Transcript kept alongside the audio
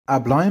A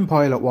blind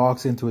pilot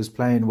walks into his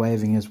plane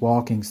waving his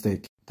walking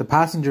stick. The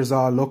passengers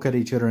all look at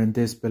each other in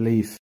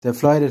disbelief. The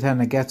flight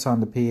attendant gets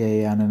on the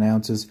PA and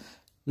announces,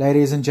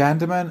 "Ladies and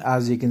gentlemen,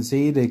 as you can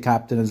see, the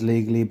captain is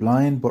legally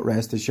blind, but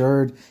rest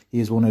assured, he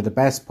is one of the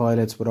best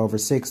pilots with over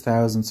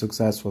 6,000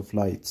 successful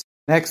flights."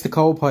 Next, the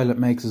co-pilot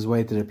makes his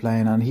way to the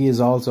plane and he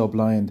is also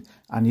blind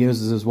and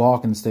uses his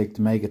walking stick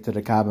to make it to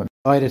the cabin.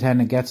 The flight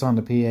attendant gets on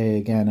the PA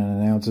again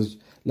and announces,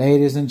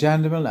 "Ladies and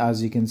gentlemen,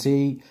 as you can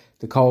see,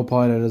 the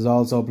co-pilot is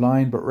also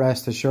blind, but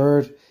rest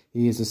assured,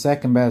 he is the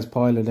second best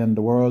pilot in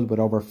the world with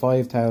over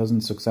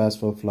 5,000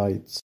 successful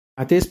flights."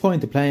 At this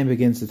point, the plane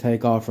begins to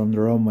take off from the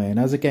runway, and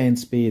as it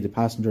gains speed, the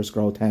passengers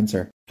grow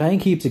tenser. The plane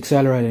keeps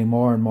accelerating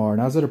more and more,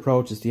 and as it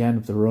approaches the end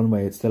of the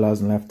runway, it still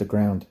hasn't left the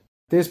ground.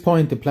 At this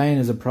point, the plane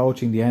is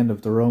approaching the end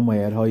of the runway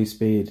at high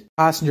speed.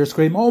 Passengers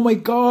scream, "Oh my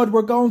god,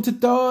 we're going to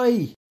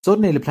die!"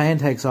 Suddenly, the plane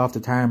takes off the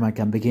tarmac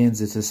and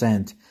begins its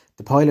ascent.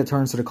 The pilot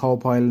turns to the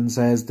co-pilot and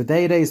says, "The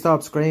day they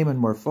stop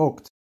screaming, we're fucked."